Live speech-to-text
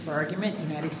For argument,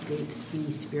 United States v.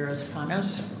 Spiros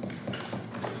Panos.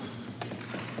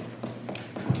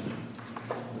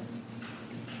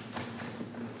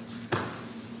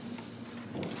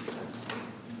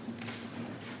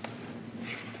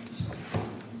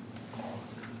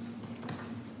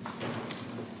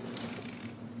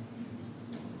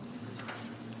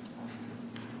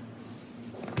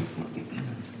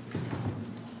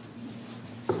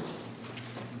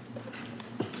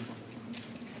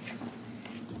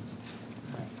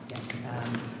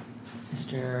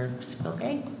 Mr.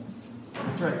 Spilkay?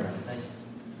 That's right. Thank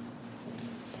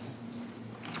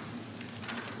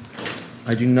you.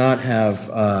 I do not have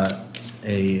a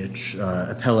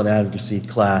appellate advocacy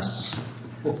class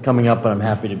coming up, but I'm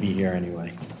happy to be here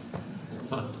anyway.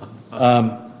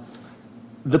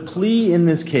 The plea in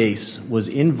this case was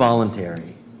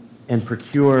involuntary and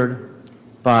procured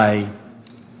by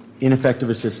ineffective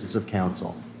assistance of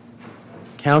counsel.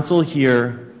 Counsel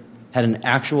here had an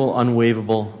actual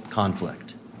unwaivable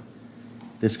conflict.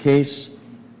 This case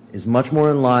is much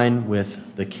more in line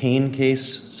with the Kane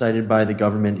case cited by the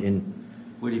government in...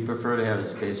 Would he prefer to have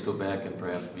his case go back and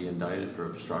perhaps be indicted for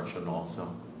obstruction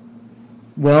also?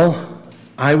 Well,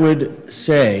 I would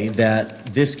say that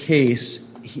this case,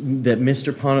 that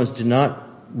Mr. Panos did not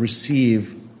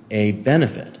receive a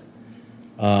benefit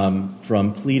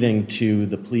from pleading to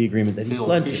the plea agreement that he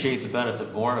pled to. He'll appreciate the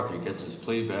benefit more if he gets his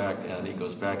plea back and he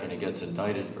goes back and he gets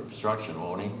indicted for obstruction,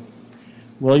 won't he?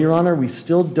 Well, Your Honor, we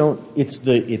still don't... It's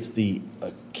the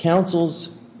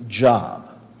counsel's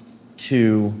job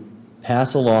to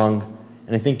pass along,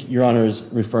 and I think Your Honor is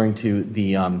referring to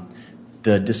the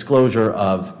disclosure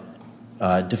of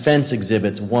defense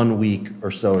exhibits 1 week or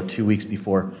so, or 2 weeks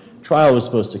before trial was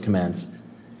supposed to commence.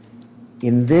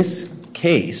 In this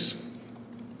case,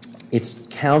 it's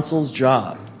counsel's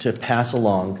job to pass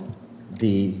along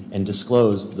and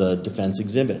disclose the defense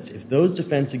exhibits. If those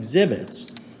defense exhibits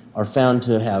are found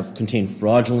to have contained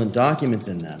fraudulent documents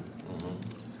in them...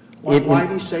 Why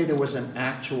do you say there was an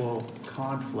actual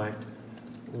conflict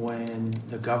when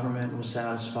the government was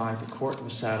satisfied, the court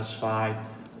was satisfied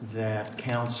that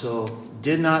counsel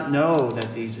did not know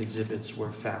that these exhibits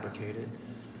were fabricated,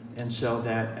 and so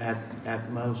that at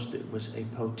most it was a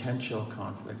potential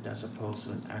conflict as opposed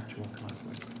to an actual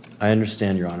conflict? I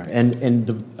understand, Your Honor.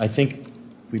 And I think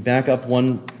if we back up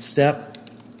one step,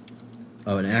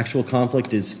 an actual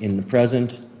conflict is in the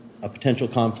present, a potential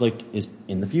conflict is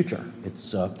in the future.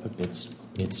 It's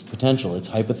potential, it's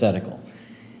hypothetical.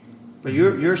 But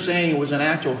you're saying it was an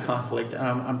actual conflict.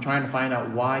 I'm trying to find out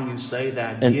why you say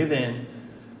that, given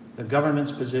the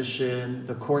government's position,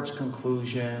 the court's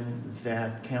conclusion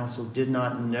that counsel did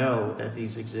not know that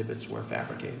these exhibits were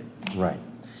fabricated. Right.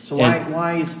 So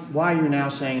why are you now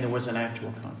saying there was an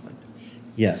actual conflict?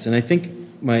 Yes, and I think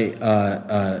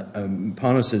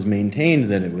Panos has maintained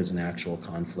that it was an actual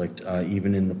conflict,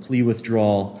 even in the plea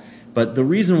withdrawal. But the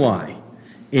reason why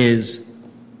is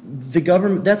the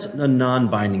government, that's a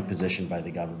non-binding position by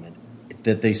the government,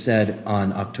 that they said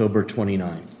on October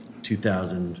 29th,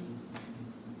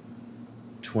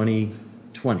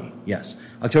 2020, yes,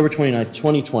 October 29th,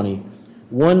 2020,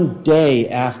 1 day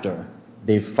after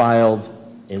they filed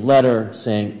a letter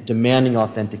demanding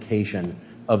authentication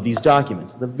of these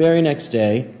documents. The very next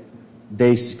day,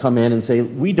 they come in and say,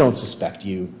 we don't suspect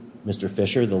you, Mr.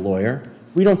 Fisher, the lawyer.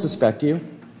 We don't suspect you.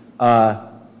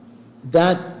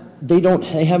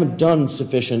 They haven't done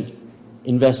sufficient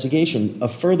investigation. A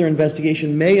further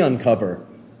investigation may uncover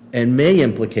and may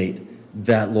implicate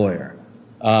that lawyer.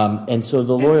 And so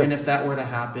the lawyer... And if that were to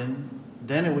happen,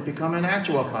 then it would become an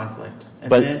actual conflict.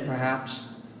 And then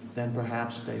perhaps they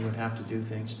would have to do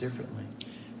things differently.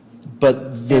 But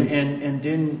and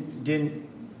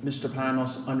didn't Mr.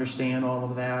 Panos understand all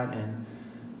of that? And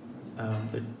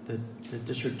the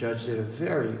district judge did a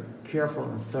very careful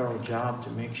and thorough job to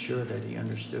make sure that he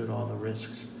understood all the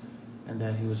risks and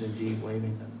that he was indeed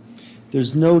waiving them.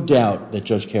 There's no doubt that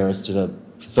Judge Karras did a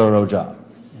thorough job.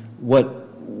 Yeah. What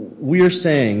we're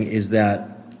saying is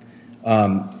that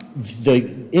the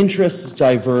interests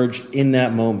diverged in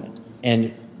that moment.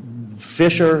 And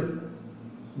Fisher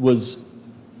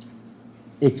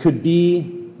it could be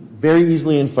very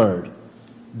easily inferred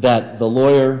that the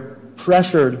lawyer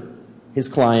pressured his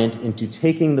client into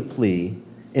taking the plea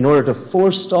in order to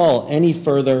forestall any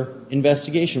further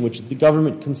investigation, which the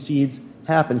government concedes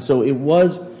happened. So it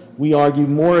was, we argue,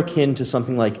 more akin to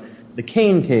something like the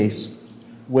Kane case,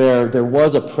 where there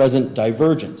was a present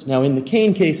divergence. Now, in the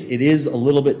Kane case, it is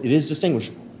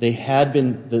distinguishable. They had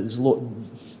been,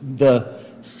 the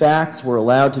facts were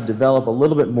allowed to develop a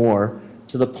little bit more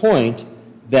to the point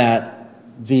that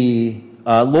the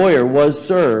lawyer was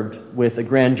served with a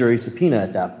grand jury subpoena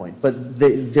at that point. But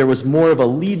there was more of a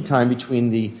lead time between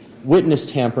the witness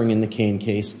tampering in the Kane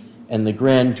case and the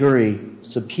grand jury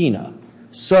subpoena.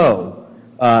 So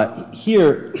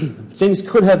here, things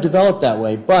could have developed that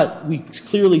way, but we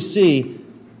clearly see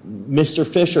Mr.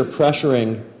 Fisher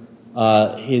pressuring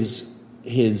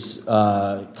his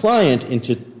client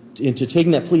into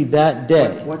taking that plea that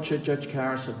day. What should Judge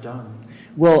Karras have done?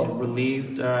 Well,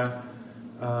 relieved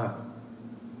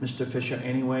Mr. Fisher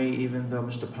anyway, even though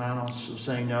Mr. Panos was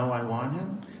saying, no, I want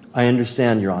him? I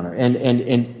understand, Your Honor. And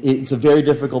it's a very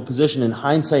difficult position. In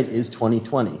hindsight is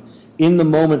 20/20. In the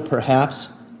moment, perhaps,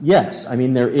 yes. I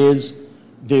mean,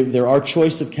 there are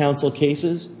choice of counsel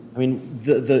cases. I mean,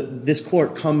 this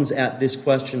court comes at this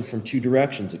question from two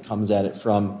directions. It comes at it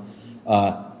from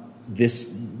this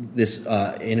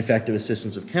ineffective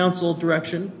assistance of counsel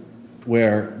direction,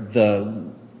 where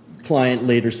the client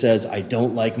later says, I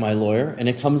don't like my lawyer, and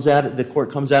the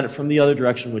court comes at it from the other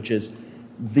direction, which is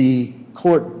the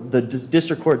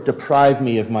district court deprived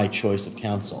me of my choice of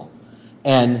counsel.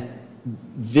 And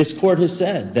this court has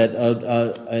said that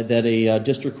a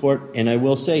district court, and I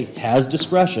will say, has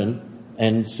discretion,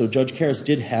 and so Judge Karras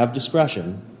did have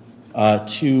discretion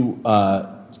to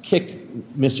kick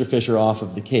Mr. Fisher off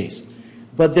of the case.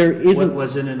 But there isn't...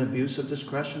 Was it an abuse of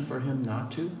discretion for him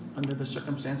not to, under the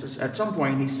circumstances? At some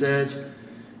point he says,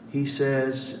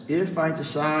 if I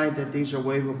decide that these are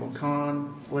waivable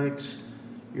conflicts,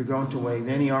 you're going to waive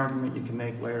any argument you can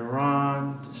make later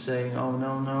on to say, oh,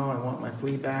 no, I want my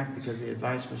plea back because the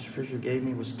advice Mr. Fisher gave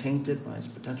me was tainted by his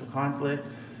potential conflict.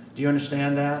 Do you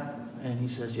understand that? And he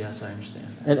says, yes, I understand.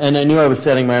 And I knew I was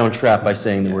setting my own trap by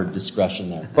saying the word discretion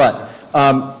there. But,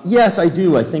 yes, I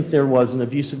do. I think there was an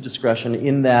abuse of discretion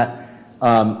in that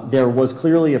there was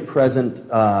clearly a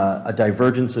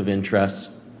divergence of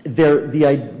interests.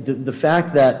 The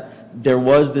fact that there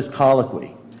was this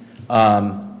colloquy,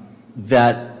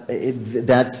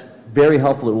 that's very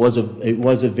helpful. It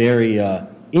was a very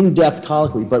in-depth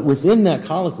colloquy. But within that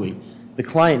colloquy, the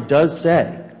client does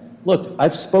say, look,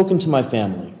 I've spoken to my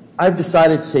family. I've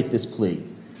decided to take this plea.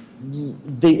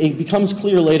 It becomes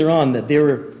clear later on that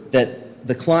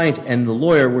the client and the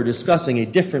lawyer were discussing a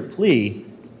different plea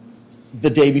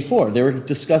the day before. They were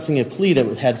discussing a plea that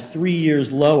had 3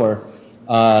 years lower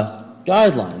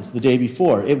guidelines the day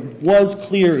before. It was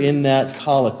clear in that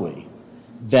colloquy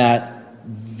that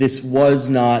this was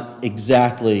not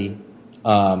exactly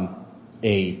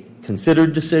a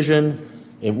considered decision.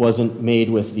 It wasn't made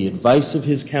with the advice of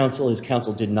his counsel. His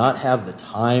counsel did not have the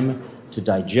time to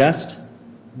digest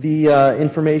the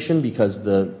information because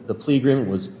the plea agreement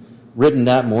was written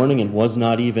that morning and was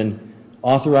not even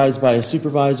authorized by a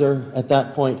supervisor at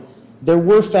that point. There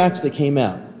were facts that came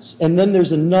out. And then there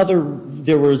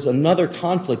was another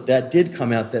conflict that did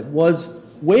come out that was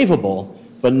waivable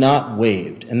but not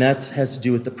waived, and that has to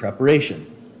do with the preparation.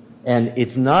 And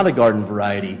it's not a garden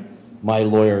variety, my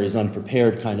lawyer is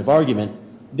unprepared kind of argument.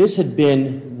 This had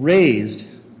been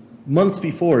raised months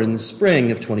before in the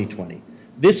spring of 2020.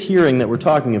 This hearing that we're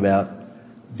talking about,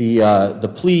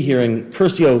 the plea hearing,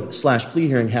 Curcio/plea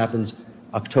hearing happens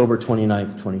October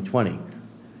 29th, 2020.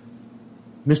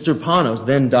 Mr. Panos,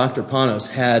 then Dr. Panos,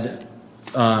 had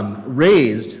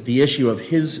raised the issue of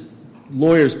his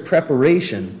lawyer's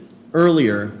preparation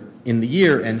earlier in the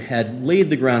year and had laid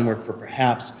the groundwork for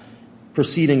perhaps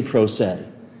proceeding pro se.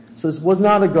 So this was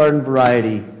not a garden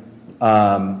variety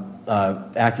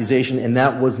accusation, and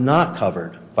that was not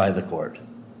covered by the court.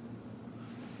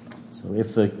 So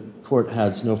if the court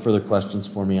has no further questions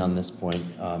for me on this point,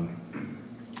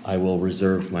 I will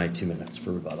reserve my 2 minutes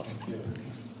for rebuttal.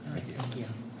 Thank you.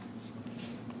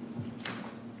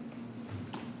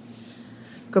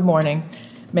 Good morning.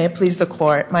 May it please the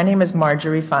court. My name is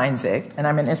Marjorie Feinzig, and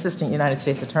I'm an assistant United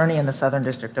States attorney in the Southern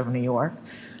District of New York.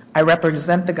 I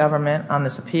represent the government on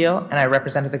this appeal, and I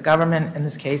represented the government in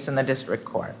this case in the district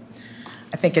court.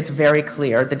 I think it's very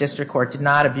clear the district court did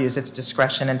not abuse its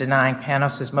discretion in denying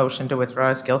Panos' motion to withdraw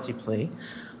his guilty plea,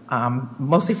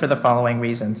 mostly for the following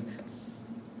reasons.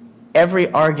 Every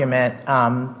argument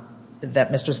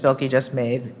that Mr. Spilkey just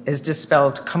made is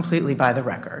dispelled completely by the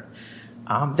record.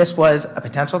 This was a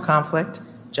potential conflict.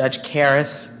 Judge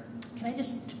Karras... Can I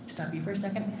just stop you for a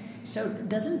second? So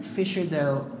doesn't Fisher,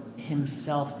 though,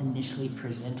 himself initially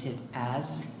present it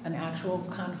as an actual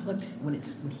conflict when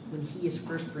he is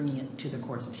first bringing it to the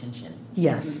court's attention?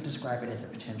 Yes. He doesn't describe it as a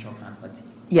potential conflict.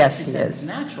 Yes, he says is.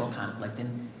 It's an actual conflict,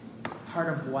 and part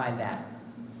of why that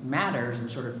matters in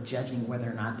sort of judging whether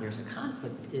or not there's a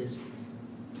conflict is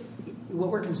what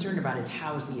we're concerned about is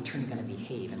how is the attorney going to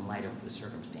behave in light of the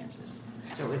circumstances.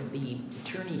 So if the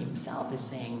attorney himself is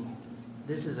saying,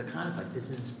 this is a conflict. This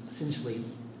is essentially,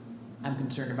 I'm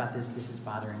concerned about this. This is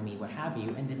bothering me, what have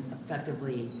you. And then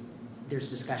effectively, there's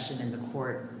discussion in the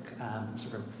court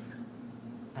sort of,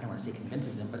 I don't want to say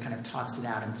convinces him, but kind of talks it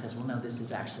out and says, well, no, this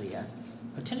is actually a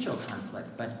potential conflict.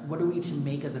 But what are we to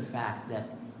make of the fact that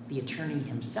the attorney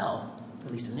himself,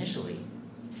 at least initially,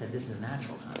 said this is an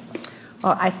actual conflict?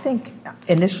 Well, I think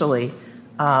initially,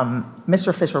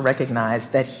 Mr. Fisher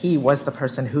recognized that he was the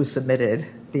person who submitted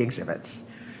the exhibits.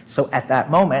 So at that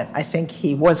moment, I think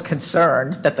he was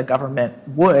concerned that the government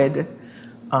would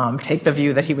take the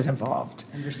view that he was involved.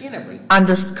 Understandably.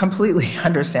 Completely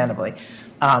understandably.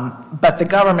 But the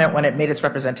government, when it made its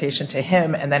representation to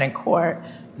him and then in court,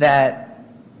 that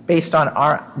based on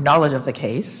our knowledge of the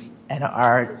case and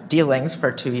our dealings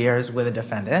for 2 years with a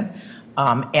defendant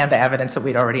and the evidence that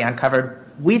we'd already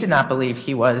uncovered, we did not believe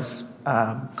he was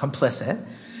complicit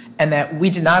and that we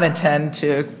did not intend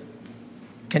to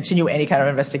continue any kind of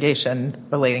investigation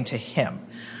relating to him.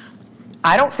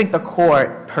 I don't think the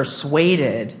court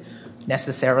persuaded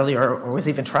necessarily or was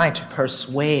even trying to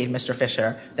persuade Mr.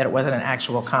 Fisher that it wasn't an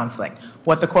actual conflict.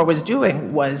 What the court was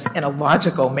doing was, in a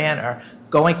logical manner,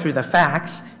 going through the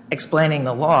facts, explaining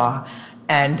the law,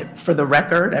 and for the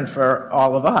record and for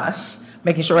all of us,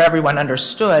 making sure everyone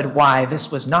understood why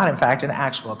this was not, in fact, an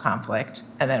actual conflict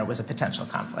and then it was a potential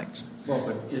conflict. Well,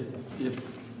 but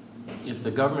if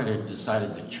the government had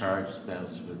decided to charge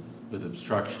Panos with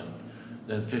obstruction,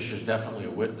 then Fisher's definitely a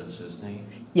witness, isn't he?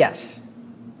 Yes.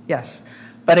 Yes.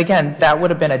 But again, that would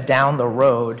have been a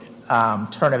down-the-road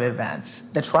turn of events.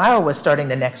 The trial was starting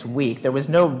the next week. There was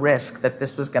no risk that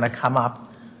this was going to come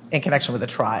up in connection with the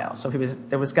trial. So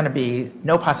there was going to be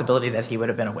no possibility that he would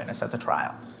have been a witness at the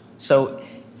trial. So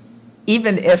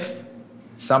even if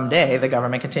someday the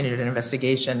government continued an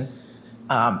investigation,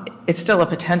 it's still a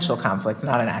potential conflict,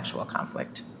 not an actual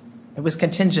conflict. It was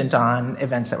contingent on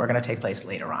events that were going to take place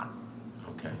later on.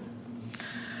 Okay.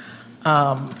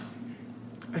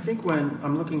 I think when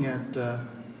I'm looking at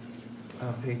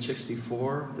page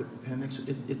 64, the appendix,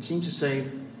 it seems to say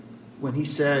when he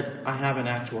said, I have an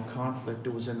actual conflict,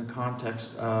 it was in the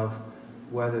context of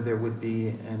whether there would be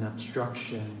an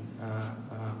obstruction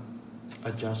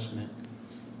adjustment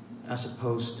as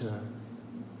opposed to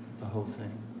the whole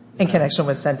thing. In connection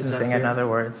with sentencing, in other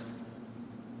words.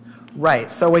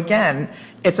 Right. So again,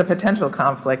 it's a potential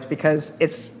conflict because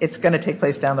it's going to take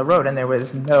place down the road, and there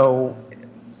was no,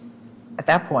 at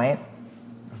that point,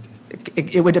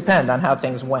 it would depend on how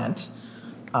things went.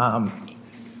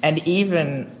 And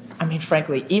even, I mean,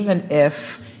 frankly, even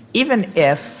if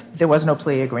there was no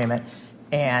plea agreement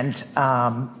and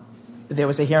there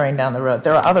was a hearing down the road,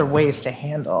 there are other ways to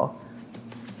handle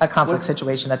a conflict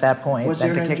situation at that point. Was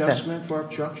there an adjustment for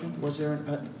obstruction? Was there?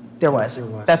 There was.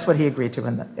 That's what he agreed to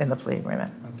in the plea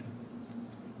agreement.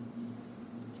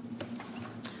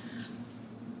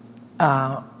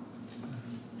 Okay.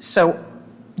 So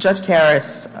Judge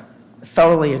Karras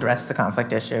thoroughly addressed the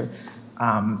conflict issue.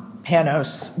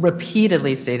 Panos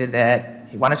repeatedly stated that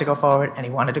he wanted to go forward, and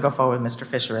he wanted to go forward with Mr.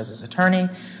 Fisher as his attorney,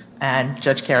 and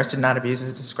Judge Karras did not abuse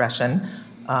his discretion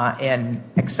in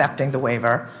accepting the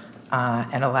waiver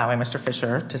and allowing Mr.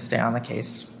 Fisher to stay on the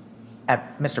case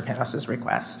at Mr. Panos'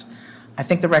 request. I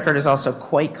think the record is also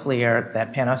quite clear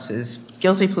that Panos'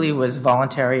 guilty plea was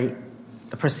voluntary.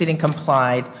 The proceeding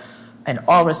complied in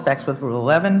all respects with Rule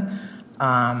 11,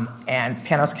 and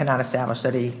Panos cannot establish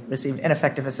that he received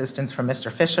ineffective assistance from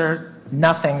Mr. Fisher.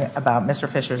 Nothing about Mr.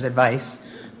 Fisher's advice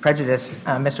prejudiced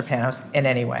Mr. Panos in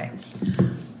any way.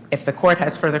 If the court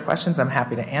has further questions, I'm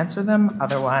happy to answer them.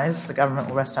 Otherwise, the government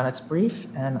will rest on its brief,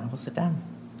 and I will sit down.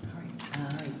 All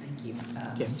right, thank you.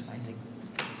 Ms. Feisig.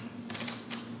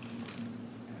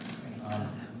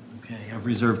 Okay, I've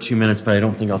reserved 2 minutes, but I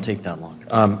don't think I'll take that long.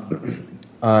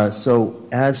 So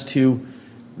as to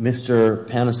Mr.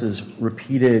 Panos'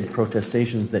 repeated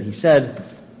protestations that he said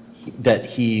that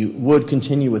he would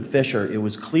continue with Fisher, it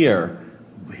was clear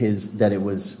that it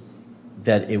was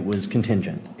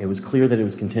contingent. It was clear that it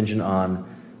was contingent on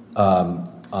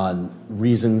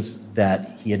reasons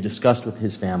that he had discussed with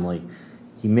his family.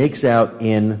 He makes out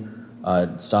in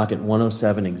Stock at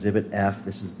 107 Exhibit F,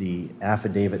 this is the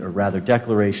affidavit, or rather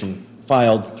declaration,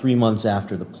 filed 3 months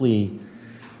after the plea,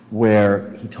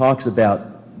 where he talks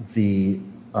about the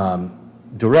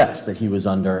duress that he was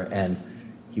under, and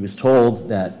he was told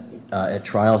that at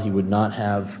trial he would not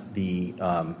have the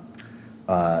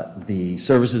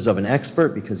services of an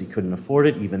expert because he couldn't afford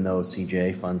it, even though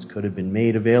CJA funds could have been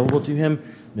made available to him.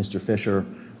 Mr. Fisher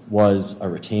was a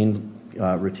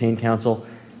retained counsel.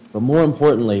 But more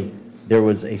importantly, there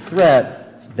was a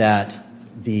threat that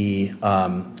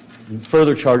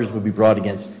further charges would be brought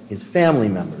against his family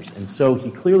members. And so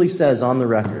he clearly says on the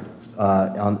record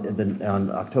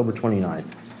on October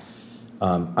 29th,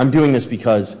 I'm doing this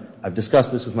because I've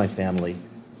discussed this with my family.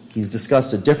 He's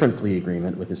discussed a different plea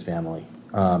agreement with his family.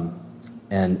 And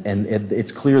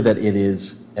it's clear that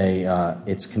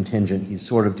it's contingent. He's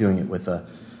sort of doing it with a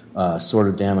sword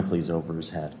of Damocles over his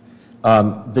head.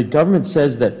 The government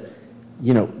says that,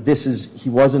 this is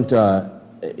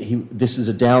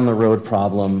a down the road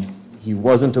problem. He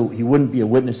wouldn't be a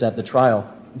witness at the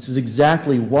trial. This is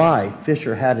exactly why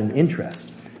Fisher had an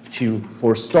interest to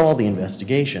forestall the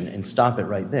investigation and stop it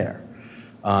right there.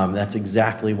 That's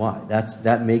exactly why.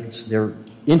 That makes their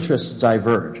interests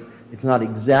diverge. It's not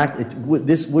exact.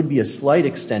 This would be a slight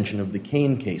extension of the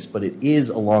Kane case, but it is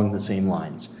along the same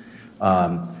lines.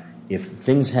 If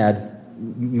things had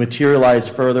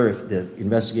materialized further, if the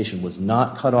investigation was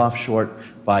not cut off short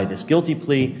by this guilty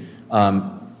plea,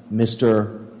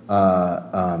 Mr.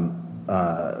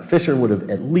 Fisher would have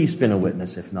at least been a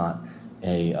witness, if not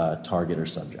a target or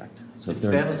subject. So did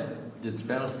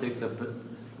Panos take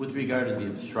with regard to the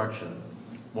obstruction,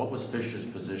 what was Fisher's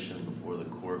position before the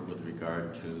court with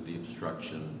regard to the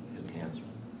obstruction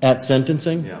enhancement? At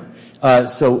sentencing? Yeah.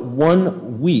 So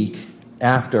 1 week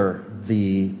after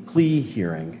the plea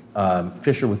hearing,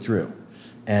 Fisher withdrew.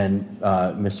 And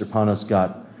Mr. Panos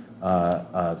got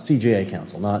CJA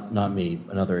counsel, not me,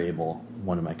 another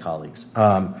one of my colleagues.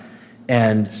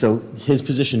 And so his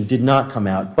position did not come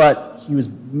out, but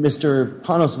Mr.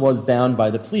 Panos was bound by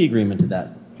the plea agreement at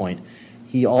that point.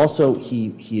 He also,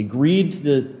 he agreed to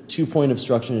the 2-point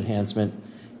obstruction enhancement,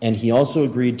 and he also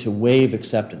agreed to waive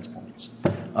acceptance points.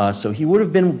 So he would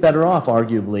have been better off,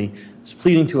 arguably,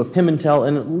 pleading to a Pimentel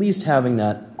and at least having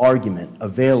that argument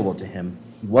available to him.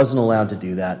 He wasn't allowed to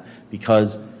do that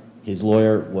because his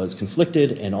lawyer was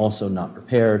conflicted and also not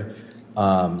prepared,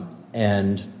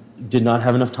 and did not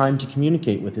have enough time to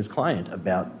communicate with his client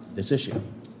about this issue. All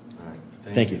right.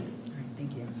 Thank you. All right,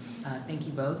 thank you. Thank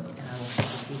you both. And I will take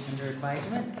the case under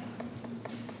advisement.